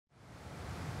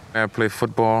I play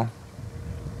football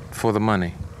for the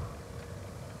money.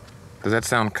 Does that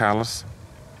sound callous?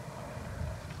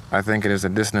 I think it is a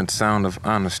dissonant sound of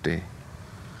honesty.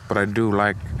 But I do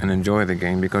like and enjoy the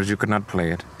game because you could not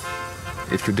play it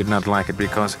if you did not like it,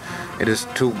 because it is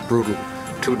too brutal,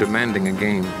 too demanding a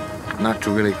game not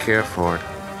to really care for it.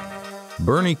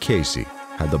 Bernie Casey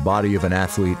had the body of an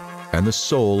athlete and the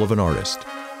soul of an artist.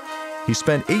 He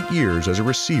spent 8 years as a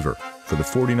receiver for the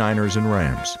 49ers and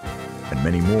Rams, and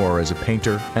many more as a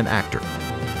painter and actor.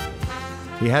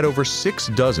 He had over 6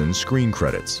 dozen screen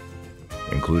credits,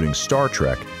 including Star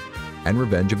Trek and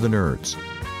Revenge of the Nerds.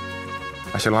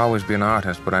 I shall always be an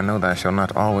artist, but I know that I shall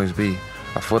not always be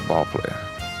a football player.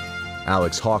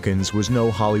 Alex Hawkins was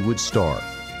no Hollywood star,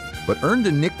 but earned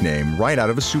a nickname right out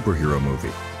of a superhero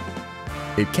movie.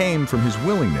 It came from his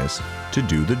willingness to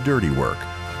do the dirty work.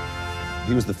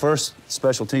 He was the first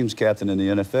special teams captain in the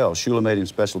NFL. Shula made him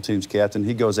special teams captain.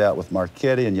 He goes out with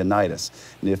Marchetti and Unitas.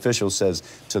 And the official says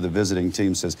to the visiting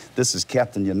team, says, this is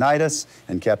Captain Unitas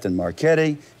and Captain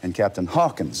Marchetti and Captain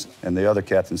Hawkins. And the other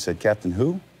captain said, Captain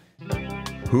who?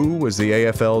 Who was the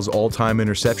AFL's all-time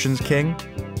interceptions king?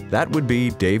 That would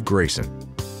be Dave Grayson,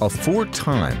 a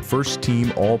 4-time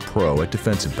first-team All-Pro at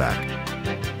defensive back.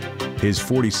 His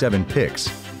 47 picks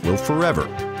will forever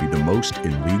be the most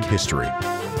in league history.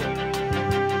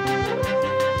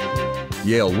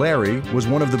 Yale Larry was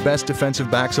one of the best defensive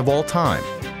backs of all time,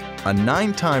 a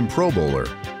 9-time Pro Bowler,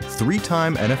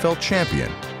 3-time NFL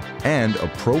champion, and a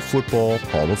Pro Football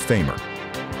Hall of Famer.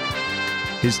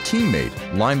 His teammate,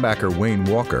 linebacker Wayne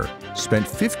Walker, spent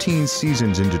 15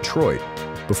 seasons in Detroit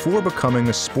before becoming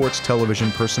a sports television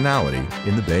personality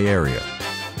in the Bay Area.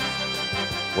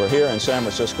 We're here in San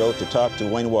Francisco to talk to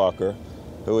Wayne Walker,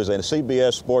 who is a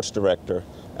CBS sports director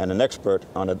and an expert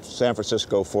on the San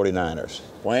Francisco 49ers.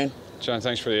 Wayne? John,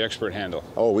 thanks for the expert handle.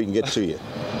 Oh, we can get to you.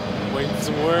 Waiting for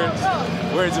some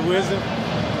words of wisdom.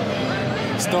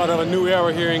 Start of a new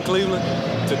era here in Cleveland.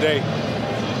 Today,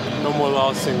 no more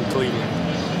loss in Cleveland.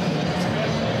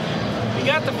 You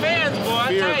got the fans, boy.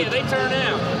 I tell you, they turn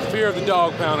out. Fear of the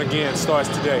dog pound again starts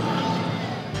today.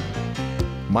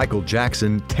 Michael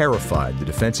Jackson terrified the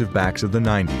defensive backs of the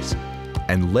 90s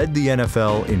and led the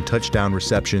NFL in touchdown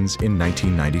receptions in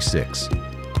 1996.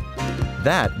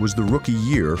 That was the rookie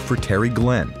year for Terry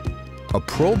Glenn, a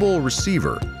Pro Bowl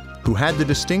receiver who had the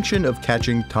distinction of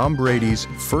catching Tom Brady's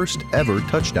first ever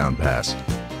touchdown pass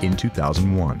in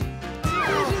 2001.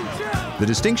 The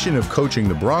distinction of coaching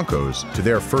the Broncos to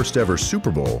their first ever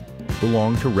Super Bowl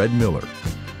belonged to Red Miller,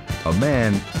 a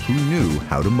man who knew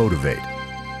how to motivate.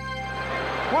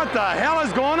 What the hell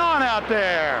is going on out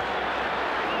there?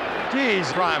 Jeez,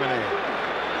 criminy.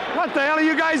 What the hell are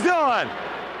you guys doing?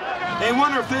 They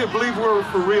wonder if they believe we're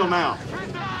for real now.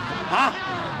 Huh?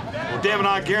 Well, damn it,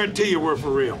 I guarantee you we're for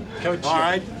real. Coach, all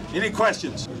right? Any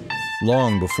questions?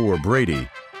 Long before Brady,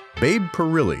 Babe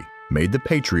Parilli made the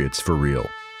Patriots for real.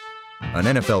 An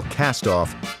NFL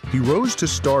cast-off, he rose to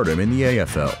stardom in the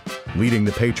AFL, leading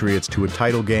the Patriots to a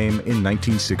title game in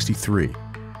 1963.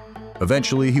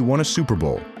 Eventually, he won a Super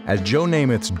Bowl as Joe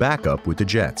Namath's backup with the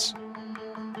Jets.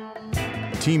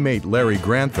 Teammate Larry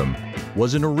Grantham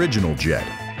was an original Jet,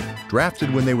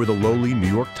 drafted when they were the lowly New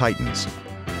York Titans.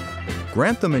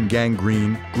 Grantham and Gang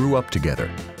Green grew up together,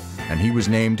 and he was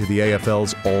named to the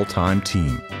AFL's all-time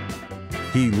team.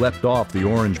 He leapt off the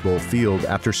Orange Bowl field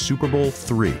after Super Bowl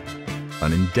III,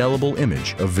 an indelible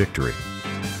image of victory.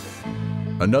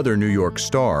 Another New York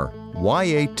star,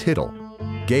 Y.A. Tittle,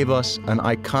 gave us an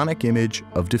iconic image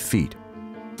of defeat.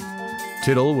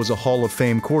 Tittle was a Hall of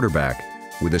Fame quarterback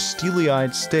with a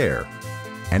steely-eyed stare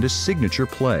and a signature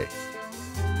play.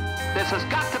 This has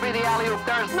got to be the alley-oop.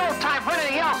 There's no time for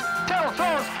anything else. Tittle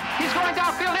throws. He's going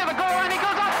downfield near the goal line. He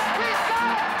goes up. He's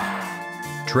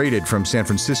got it! Traded from San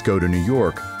Francisco to New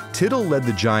York, Tittle led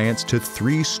the Giants to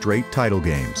 3 straight title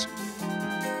games.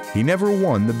 He never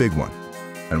won the big one,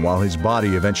 and while his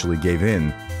body eventually gave in,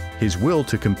 his will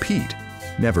to compete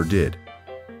never did.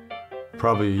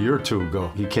 Probably a year or two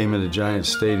ago, he came into Giants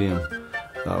Stadium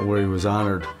where he was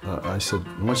honored. I said,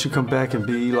 why don't you come back and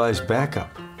be Eli's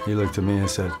backup? He looked at me and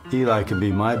said, Eli can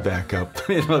be my backup.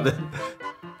 You know that.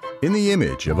 In the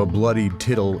image of a bloodied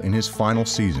Tittle in his final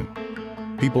season,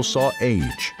 people saw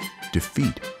age,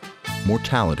 defeat,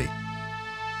 mortality.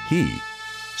 He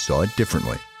saw it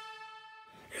differently.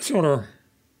 It sort of,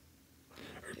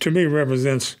 to me,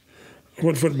 represents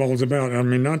what football is about. I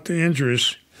mean, not the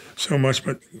injuries so much,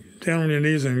 but down on your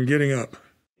knees and getting up.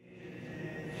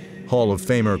 Hall of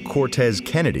Famer Cortez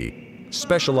Kennedy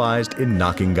specialized in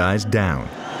knocking guys down.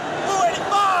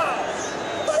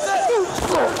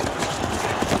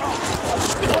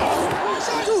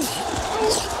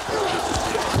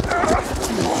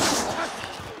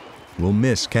 we'll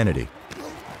miss Kennedy,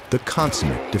 the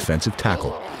consummate defensive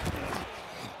tackle.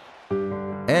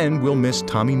 And we'll miss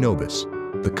Tommy Nobis,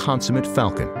 the consummate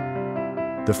Falcon.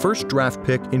 The first draft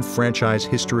pick in franchise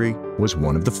history was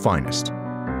one of the finest.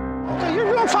 Okay, you're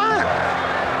doing fine.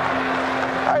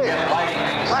 Hey,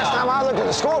 last time I looked at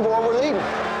the scoreboard, we're leading.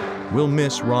 We'll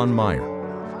miss Ron Meyer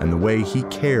and the way he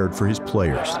cared for his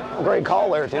players. Great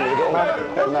call there at the end of the game.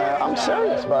 And I'm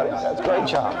serious, buddy. That's a great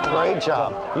job. Great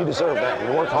job. You deserve that.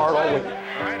 You worked hard all week.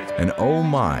 And oh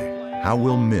my, how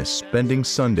we'll miss spending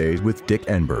Sundays with Dick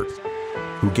Enberg,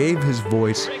 who gave his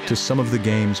voice to some of the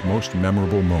game's most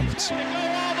memorable moments.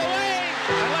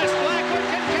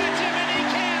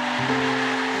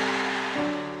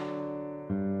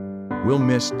 We'll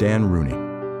miss Dan Rooney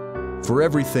for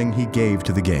everything he gave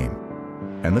to the game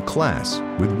and the class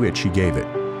with which he gave it.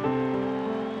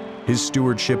 His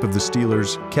stewardship of the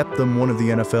Steelers kept them one of the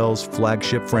NFL's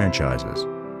flagship franchises,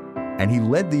 and he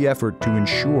led the effort to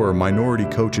ensure minority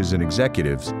coaches and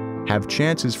executives have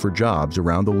chances for jobs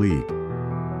around the league.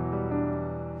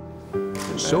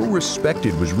 So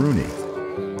respected was Rooney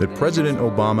that President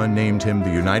Obama named him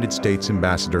the United States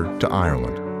Ambassador to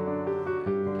Ireland.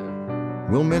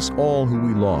 We'll miss all who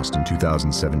we lost in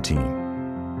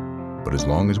 2017, but as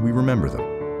long as we remember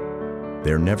them,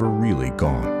 they're never really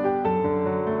gone.